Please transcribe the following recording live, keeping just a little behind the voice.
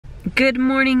Good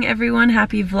morning, everyone.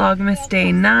 Happy Vlogmas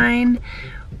Day 9.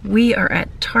 We are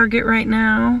at Target right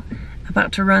now,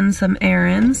 about to run some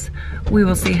errands. We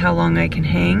will see how long I can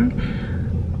hang.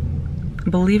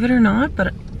 Believe it or not,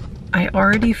 but I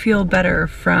already feel better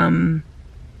from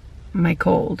my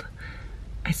cold.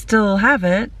 I still have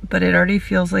it, but it already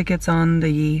feels like it's on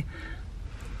the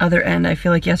other end. I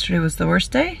feel like yesterday was the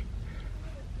worst day,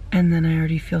 and then I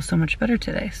already feel so much better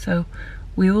today. So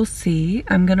we will see.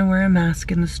 I'm gonna wear a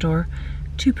mask in the store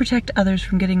to protect others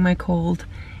from getting my cold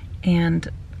and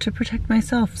to protect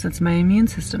myself since my immune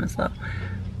system is low.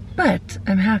 But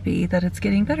I'm happy that it's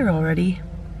getting better already.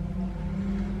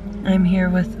 I'm here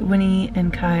with Winnie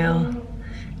and Kyle.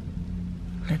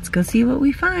 Let's go see what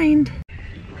we find.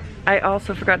 I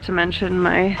also forgot to mention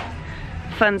my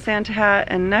fun Santa hat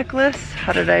and necklace.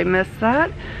 How did I miss that?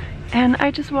 And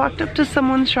I just walked up to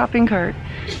someone's shopping cart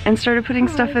and started putting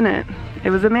stuff in it. It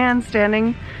was a man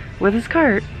standing with his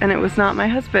cart, and it was not my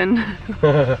husband.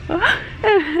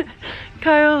 And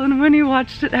Kyle and Winnie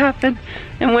watched it happen.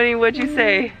 And Winnie, what'd you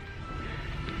say?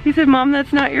 He said, "Mom,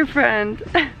 that's not your friend."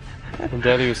 And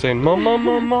Daddy was saying, "Mom, Mom,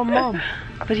 Mom, Mom, Mom."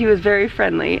 But he was very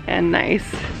friendly and nice,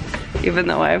 even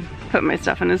though I put my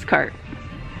stuff in his cart.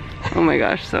 Oh my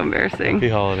gosh, so embarrassing. Happy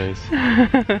holidays.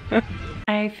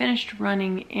 I finished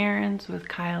running errands with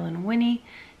Kyle and Winnie.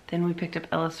 Then we picked up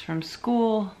Ellis from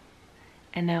school.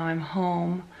 And now I'm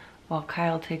home while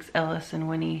Kyle takes Ellis and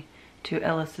Winnie to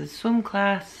Ellis's swim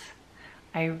class.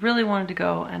 I really wanted to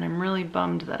go, and I'm really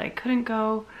bummed that I couldn't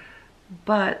go,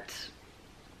 but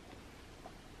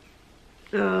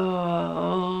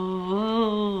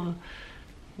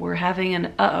we're having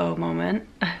an uh-oh moment.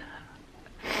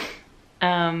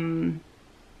 I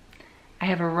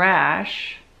have a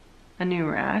rash, a new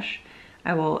rash.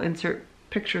 I will insert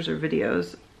pictures or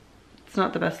videos. It's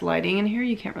not the best lighting in here,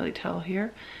 you can't really tell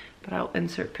here, but I'll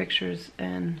insert pictures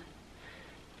and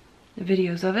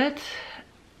videos of it.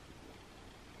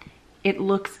 It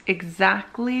looks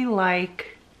exactly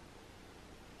like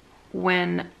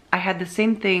when I had the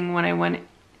same thing when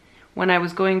I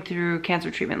was going through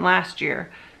cancer treatment last year.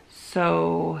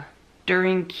 So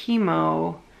during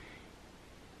chemo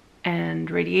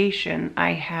and radiation,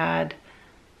 I had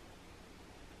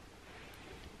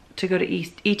to go to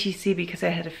ETC because I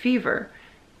had a fever,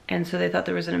 and so they thought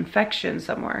there was an infection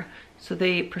somewhere, so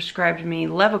they prescribed me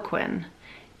Levaquin,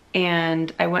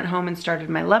 and I went home and started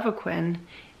my Levaquin,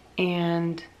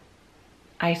 and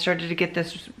I started to get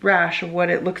this rash of what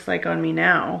it looks like on me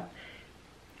now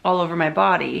all over my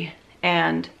body,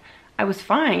 and I was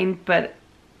fine, but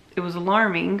it was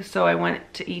alarming. So I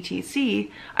went to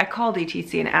ETC. I called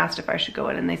ETC and asked if I should go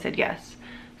in, and they said yes.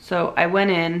 So I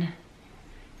went in.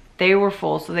 They were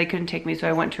full, so they couldn't take me, so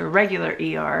I went to a regular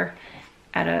ER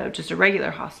at just a regular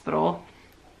hospital,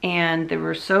 and they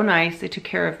were so nice. They took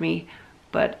care of me,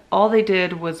 but all they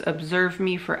did was observe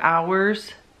me for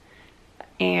hours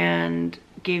and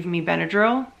gave me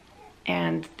Benadryl,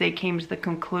 and they came to the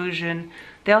conclusion,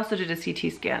 they also did a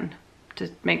CT scan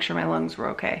to make sure my lungs were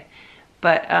okay,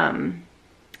 but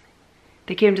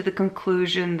they came to the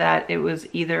conclusion that it was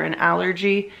either an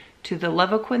allergy to the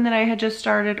Levaquin that I had just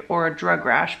started or a drug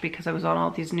rash because I was on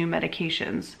all these new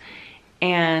medications.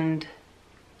 And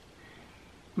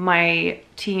my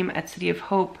team at City of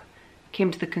Hope came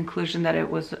to the conclusion that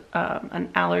it was an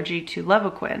allergy to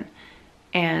Levaquin.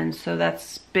 And so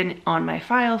that's been on my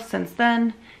file since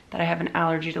then, that I have an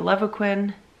allergy to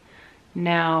Levaquin.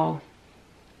 Now,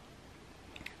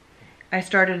 I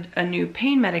started a new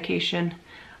pain medication.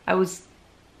 I was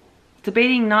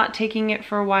debating not taking it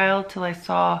for a while till I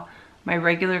saw my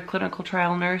regular clinical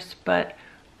trial nurse, but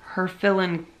her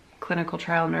fill-in clinical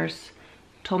trial nurse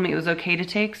told me it was okay to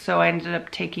take, so I ended up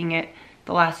taking it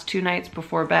the last 2 nights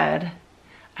before bed.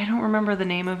 I don't remember the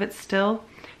name of it still.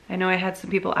 I know I had some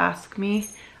people ask me.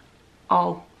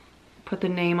 I'll put the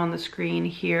name on the screen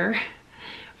here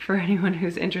for anyone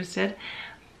who's interested.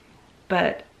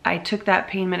 But I took that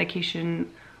pain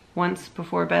medication once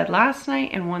before bed last night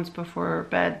and once before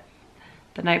bed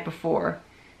the night before.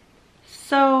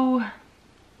 So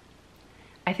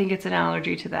I think it's an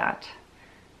allergy to that.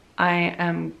 I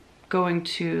am going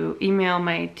to email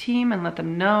my team and let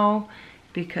them know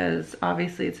because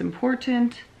obviously it's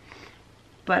important,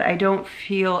 but I don't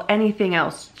feel anything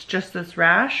else. It's just this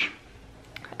rash.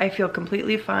 I feel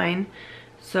completely fine.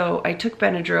 So I took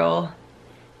Benadryl,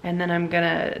 and then I'm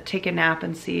gonna take a nap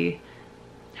and see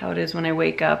how it is when I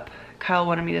wake up. Kyle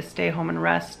wanted me to stay home and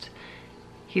rest.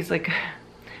 He's like,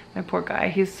 my poor guy,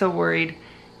 he's so worried.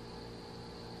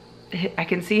 I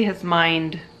can see his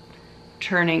mind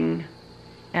turning,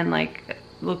 and like,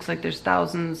 looks like there's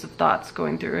thousands of thoughts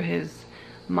going through his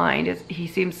mind. He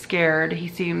seems scared. He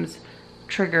seems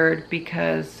triggered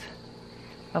because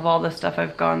of all the stuff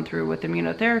I've gone through with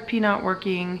immunotherapy not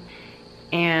working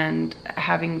and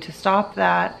having to stop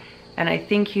that. And I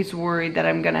think he's worried that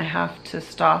I'm gonna have to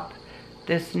stop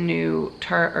this new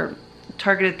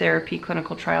targeted therapy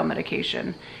clinical trial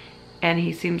medication. And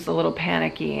he seems a little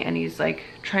panicky, and he's like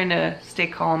trying to stay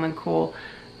calm and cool,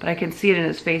 but I can see it in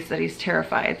his face that he's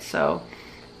terrified. So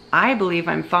I believe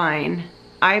I'm fine.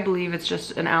 I believe it's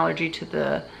just an allergy to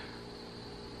the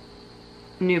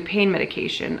new pain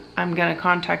medication. I'm gonna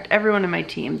contact everyone in my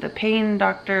team, the pain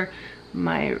doctor,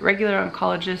 my regular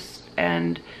oncologist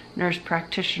and nurse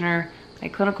practitioner, my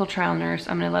clinical trial nurse.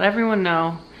 I'm gonna let everyone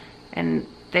know and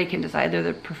they can decide. They're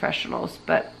the professionals,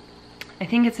 but I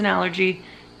think it's an allergy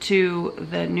to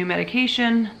the new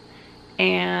medication,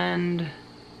 and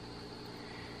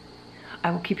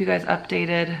I will keep you guys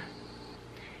updated.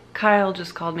 Kyle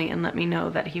just called me and let me know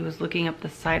that he was looking up the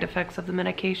side effects of the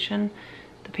medication,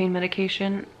 the pain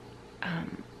medication.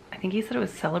 I think he said it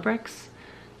was Celebrex.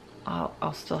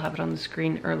 I'll still have it on the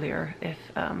screen earlier if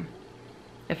I'm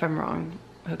wrong,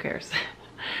 who cares?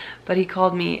 But he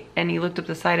called me and he looked up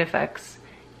the side effects,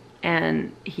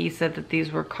 and he said that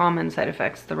these were common side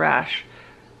effects, the rash,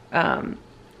 and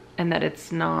that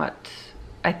it's not,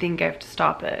 I think I have to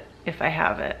stop it if I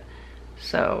have it.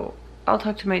 So I'll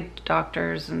talk to my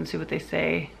doctors and see what they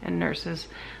say, and nurses.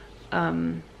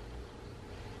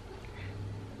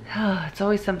 It's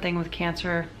always something with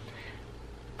cancer.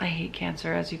 I hate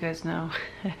cancer, as you guys know.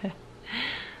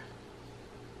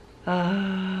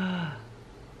 But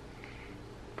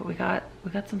we got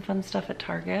some fun stuff at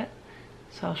Target,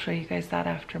 so I'll show you guys that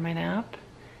after my nap,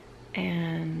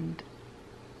 and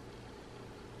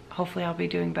hopefully I'll be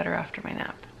doing better after my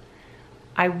nap.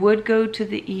 I would go to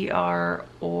the ER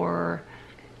or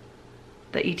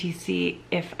the ETC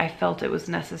if I felt it was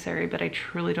necessary, but I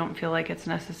truly don't feel like it's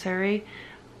necessary.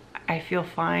 I feel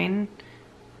fine.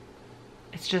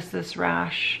 It's just this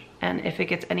rash, and if it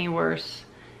gets any worse,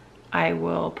 I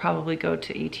will probably go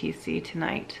to ETC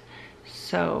tonight.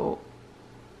 So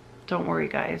don't worry,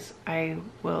 guys. I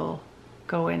will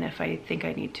go in if I think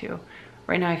I need to.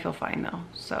 Right now I feel fine though,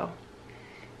 so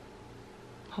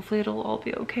hopefully it'll all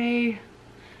be okay.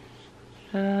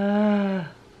 I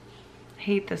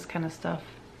hate this kind of stuff,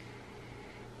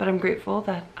 but I'm grateful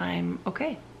that I'm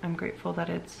okay. I'm grateful that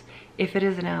if it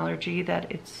is an allergy, that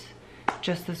it's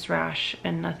just this rash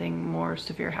and nothing more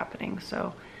severe happening.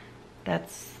 So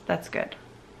that's good.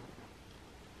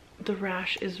 The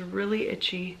rash is really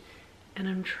itchy, and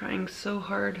I'm trying so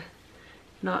hard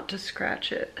not to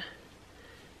scratch it,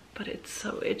 but it's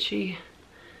so itchy.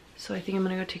 So I think I'm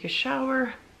gonna go take a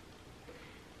shower.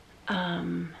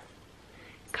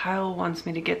 Kyle wants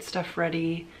me to get stuff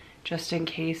ready just in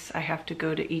case I have to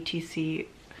go to ETC,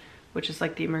 which is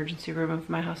like the emergency room of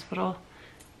my hospital.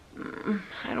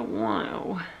 I don't want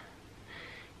to.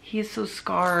 He's so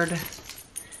scarred, and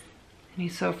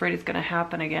he's so afraid it's gonna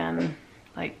happen again,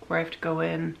 like where I have to go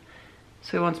in.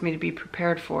 So he wants me to be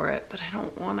prepared for it, but I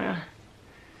wanna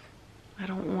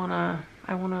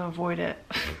avoid it.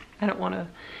 I don't wanna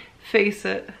face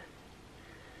it.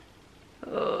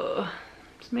 So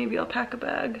maybe I'll pack a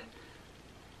bag.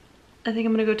 I think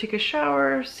I'm gonna go take a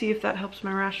shower, see if that helps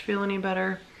my rash feel any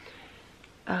better.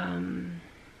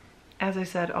 As I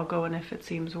said, I'll go in if it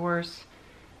seems worse.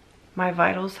 My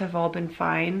vitals have all been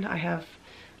fine. I have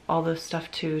all this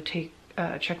stuff to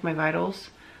check my vitals.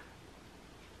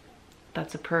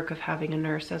 That's a perk of having a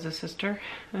nurse as a sister.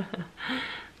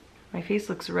 My face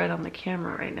looks red on the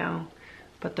camera right now,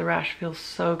 but the rash feels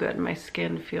so good. My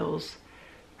skin feels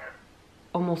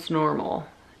almost normal.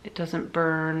 It doesn't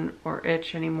burn or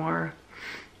itch anymore.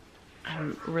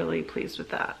 I'm really pleased with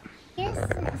that.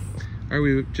 All right,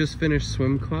 we just finished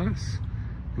swim class,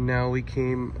 and now we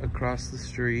came across the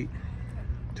street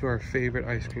to our favorite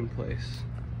ice cream place.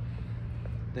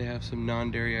 They have some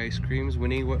non-dairy ice creams.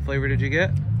 Winnie, what flavor did you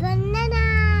get?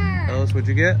 Banana. Ellis, what'd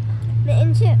you get? Mint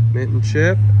and chip. Mint and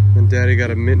chip. And Daddy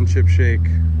got a mint and chip shake.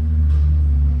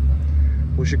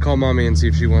 We should call Mommy and see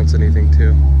if she wants anything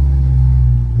too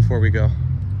before we go.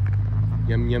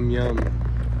 Yum, yum, yum.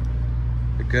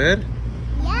 They're good?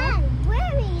 Yeah,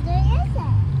 very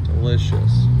delicious.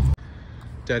 Delicious.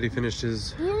 Daddy finished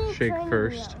his shake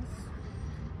first.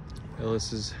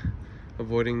 Ellis is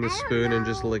avoiding the spoon and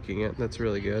just licking it. That's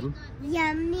really good.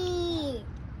 Yummy.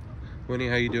 Winnie,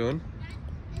 how you doing?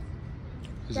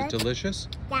 Is it delicious?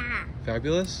 Yeah.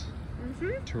 Fabulous?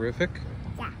 Terrific?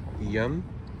 Yeah. Yum?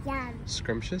 Yum.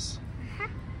 Scrumptious?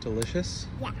 Delicious?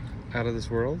 Yeah. Out of this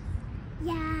world?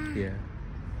 Yeah. Yeah.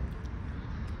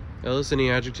 Ellis, any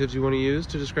adjectives you want to use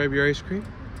to describe your ice cream?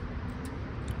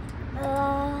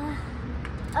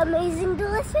 amazing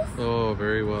delicious? Oh,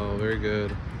 very well. Very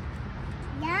good.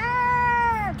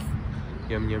 Yum!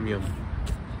 Yum, yum, yum.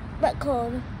 But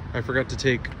cold. I forgot to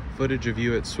take footage of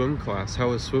you at swim class. How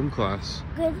was swim class?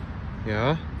 Good.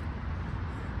 Yeah?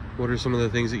 What are some of the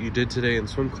things that you did today in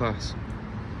swim class?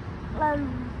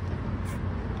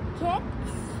 Kicks.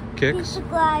 Kicks? Pizza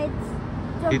glides.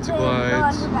 Pizza jumping,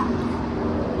 glides. go on your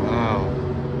back.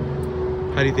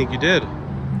 Wow. How do you think you did?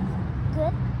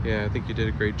 Good. Yeah, I think you did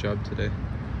a great job today.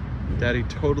 Daddy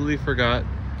totally forgot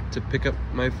to pick up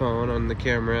my phone on the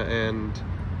camera and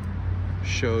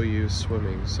show you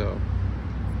swimming, so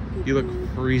you look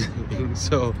freezing,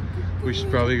 so we should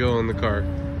probably go in the car.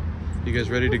 You guys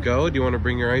ready to go? Do you want to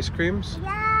bring your ice creams?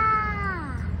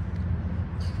 Yeah.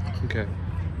 Okay.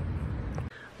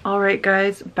 All right,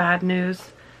 guys, bad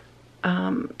news.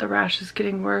 The rash is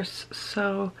getting worse,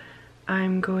 so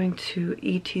I'm going to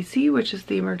ETC, which is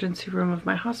the emergency room of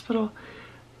my hospital.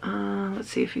 Let's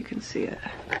see if you can see it.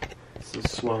 It's the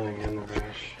swelling in the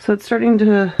rash. So it's starting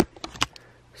to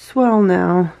swell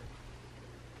now,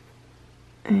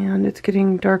 and it's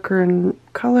getting darker in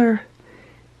color,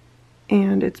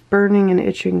 and it's burning and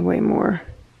itching way more.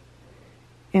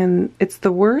 And it's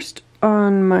the worst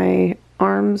on my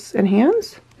arms and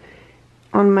hands.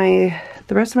 On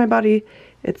the rest of my body,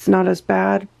 it's not as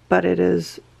bad, but it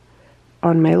is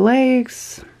on my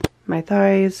legs, my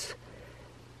thighs,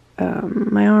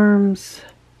 my arms,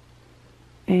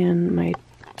 and my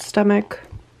stomach.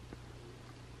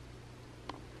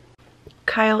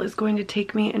 Kyle is going to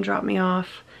take me and drop me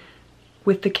off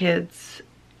with the kids.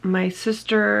 My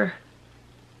sister,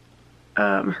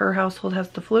 her household has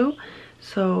the flu,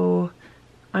 so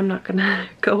I'm not gonna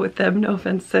go with them. No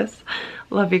offense, sis.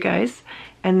 Love you guys.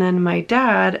 And then my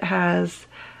dad has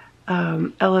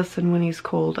Ellison when he's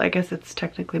cold. I guess it's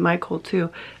technically my cold too,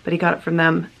 but he got it from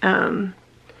them.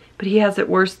 But he has it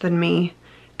worse than me,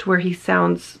 to where he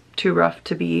sounds too rough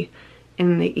to be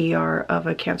in the ER of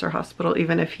a cancer hospital,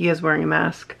 even if he is wearing a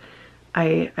mask.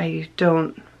 I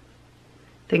don't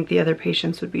think the other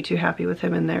patients would be too happy with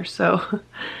him in there. So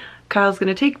Kyle's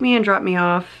gonna take me and drop me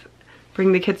off,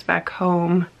 bring the kids back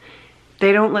home.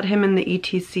 They don't let him in the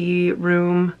ETC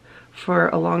room for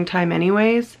a long time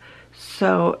anyways,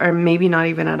 so, or maybe not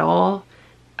even at all.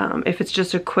 If it's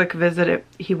just a quick visit,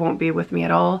 he won't be with me at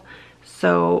all.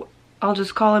 So I'll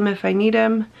just call him if I need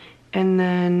him, and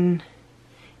then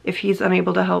if he's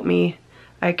unable to help me,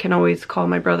 I can always call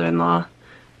my brother-in-law.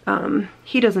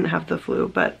 He doesn't have the flu,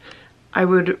 but I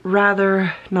would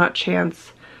rather not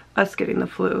chance us getting the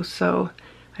flu, so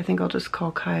I think I'll just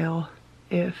call Kyle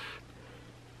if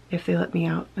they let me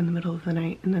out in the middle of the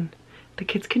night, and then the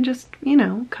kids can just, you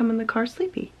know, come in the car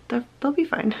sleepy. They'll be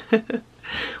fine.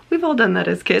 We've all done that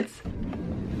as kids.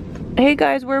 Hey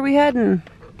guys, where are we heading?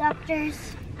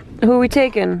 Doctors. Who are we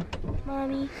taking?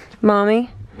 Mommy. Mommy?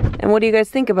 And what do you guys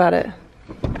think about it?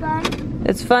 Fun.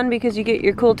 It's fun because you get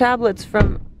your cool tablets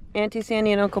from Auntie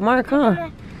Sandy and Uncle Mark,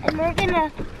 huh? And we're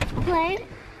gonna play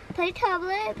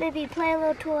tablet, maybe play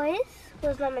little toys.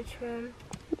 There's not much room.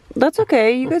 That's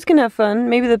okay. You guys can have fun.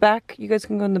 Maybe the back. You guys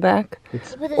can go in the back.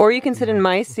 Or you can sit in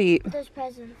my seat. There's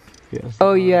presents. Yes.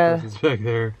 Oh, yeah. It's back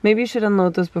there. Maybe you should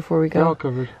unload those before we They're all go.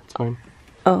 covered. It's fine.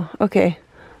 Oh, okay.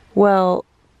 Well,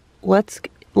 let's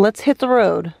hit the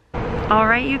road. All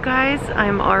right, you guys.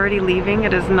 I'm already leaving.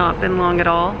 It has not been long at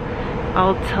all.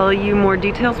 I'll tell you more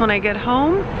details when I get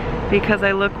home because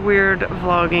I look weird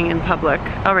vlogging in public.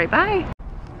 All right, bye.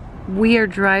 We are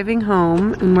driving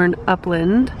home and we're in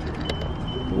Upland.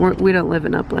 We don't live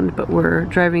in Upland, but we're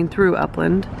driving through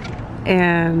Upland,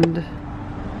 and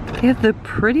they have the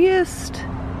prettiest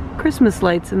Christmas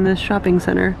lights in this shopping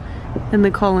center in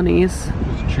the colonies.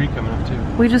 There's a tree coming up too.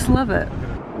 We just love it.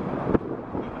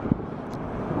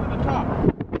 At the top.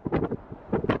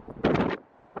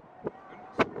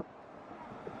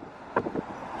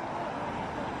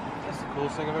 That's the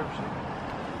coolest thing I've ever seen.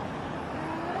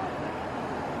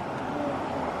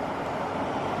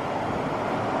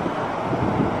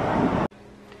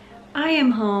 I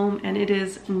am home and it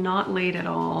is not late at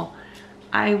all.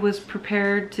 I was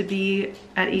prepared to be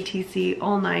at ETC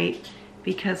all night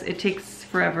because it takes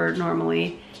forever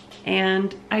normally,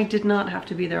 and I did not have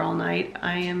to be there all night.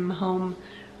 I am home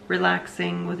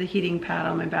relaxing with a heating pad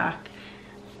on my back,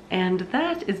 and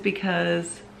that is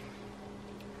because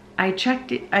I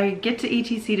get to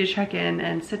ETC to check in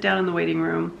and sit down in the waiting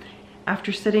room.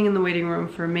 After sitting in the waiting room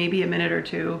for maybe a minute or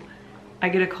two, I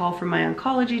get a call from my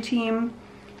oncology team,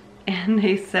 and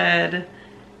they said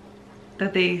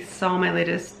that they saw my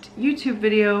latest YouTube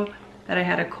video, that I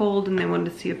had a cold and they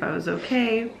wanted to see if I was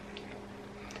okay.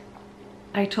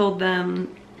 I told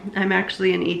them I'm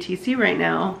actually in ETC right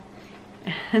now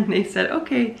and they said,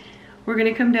 okay, we're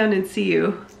gonna come down and see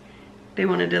you. They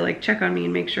wanted to like check on me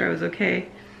and make sure I was okay.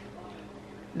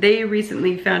 They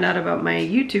recently found out about my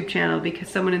YouTube channel because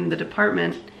someone in the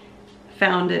department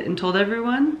found it and told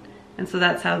everyone, and so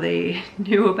that's how they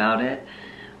knew about it.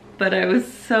 But I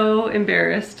was so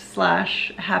embarrassed /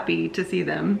 happy to see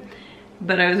them.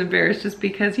 But I was embarrassed just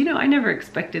because, you know, I never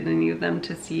expected any of them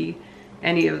to see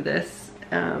any of this.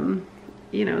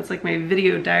 You know, it's like my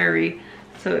video diary,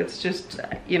 so it's just,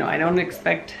 you know, I don't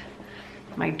expect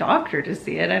my doctor to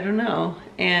see it, I don't know.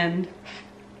 And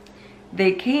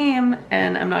they came,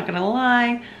 and I'm not gonna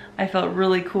lie, I felt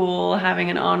really cool having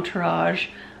an entourage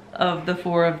of the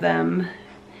 4 of them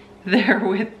there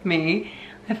with me.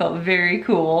 I felt very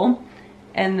cool.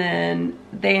 And then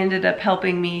they ended up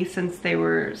helping me since they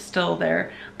were still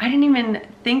there. I didn't even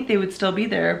think they would still be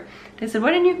there. They said,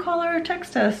 why didn't you call her or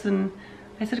text us? And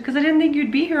I said, because I didn't think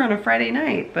you'd be here on a Friday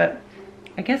night, but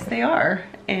I guess they are.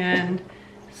 And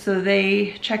so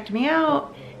they checked me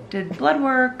out, did blood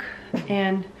work,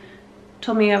 and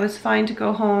told me I was fine to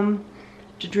go home,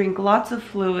 to drink lots of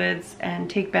fluids and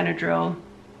take Benadryl.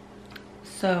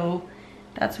 So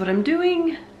that's what I'm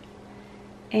doing.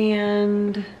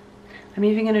 And I'm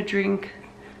even gonna drink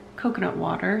coconut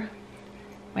water.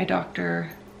 My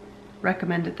doctor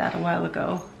recommended that a while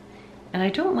ago. And I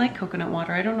don't like coconut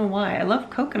water, I don't know why. I love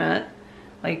coconut,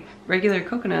 like regular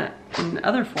coconut in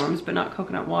other forms, but not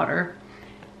coconut water.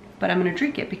 But I'm gonna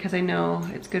drink it because I know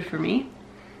it's good for me.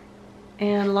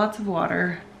 And lots of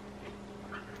water.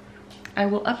 I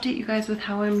will update you guys with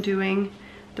how I'm doing.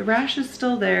 The rash is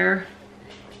still there.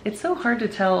 It's so hard to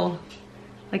tell,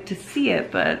 like to see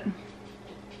it, but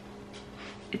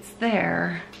it's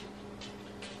there.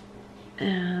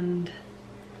 And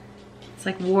it's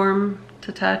like warm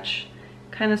to touch,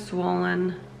 kind of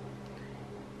swollen,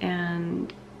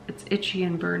 and it's itchy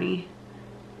and burny.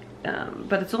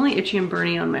 But it's only itchy and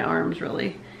burny on my arms,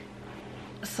 really.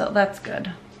 So that's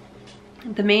good.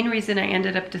 The main reason I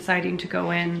ended up deciding to go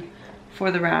in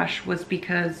for the rash was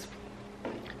because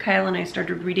Kyle and I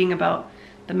started reading about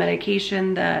the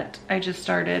medication that I just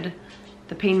started,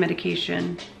 the pain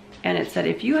medication, and it said,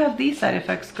 if you have these side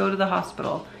effects, go to the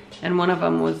hospital. And one of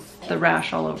them was the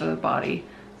rash all over the body.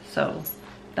 So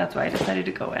that's why I decided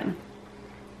to go in.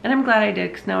 And I'm glad I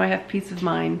did, because now I have peace of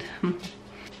mind.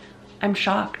 I'm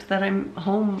shocked that I'm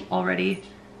home already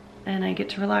and I get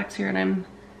to relax here, and I'm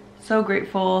so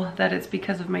grateful that it's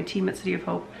because of my team at City of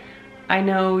Hope. I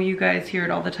know you guys hear it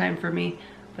all the time from me,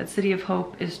 but City of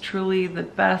Hope is truly the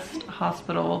best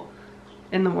hospital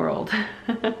in the world.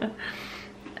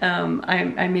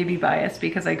 I may be biased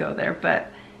because I go there,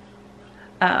 but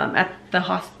at the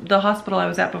hospital I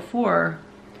was at before,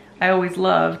 I always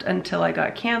loved until I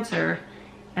got cancer,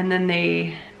 and then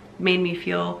they made me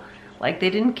feel like they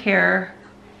didn't care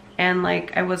and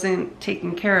like I wasn't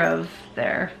taken care of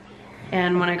there.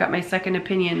 And when I got my second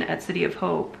opinion at City of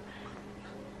Hope,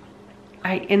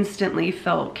 I instantly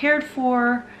felt cared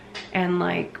for and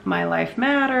like my life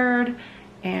mattered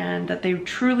and that they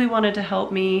truly wanted to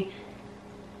help me.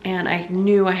 And I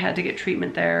knew I had to get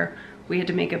treatment there. We had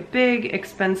to make a big,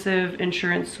 expensive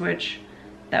insurance switch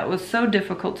that was so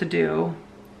difficult to do.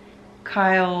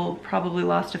 Kyle probably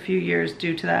lost a few years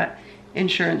due to that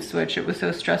insurance switch. It was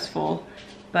so stressful,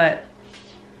 but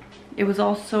it was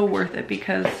all so worth it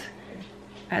because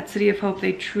at City of Hope,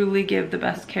 they truly give the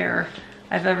best care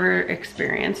I've ever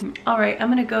experienced. All right, I'm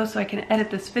gonna go so I can edit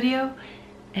this video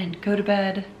and go to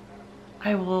bed.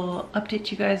 I will update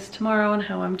you guys tomorrow on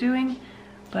how I'm doing,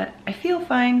 but I feel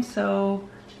fine, so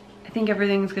I think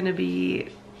everything's gonna be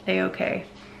a-okay.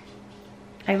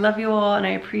 I love you all and I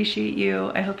appreciate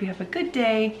you. I hope you have a good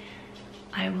day.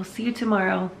 I will see you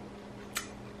tomorrow.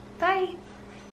 Bye.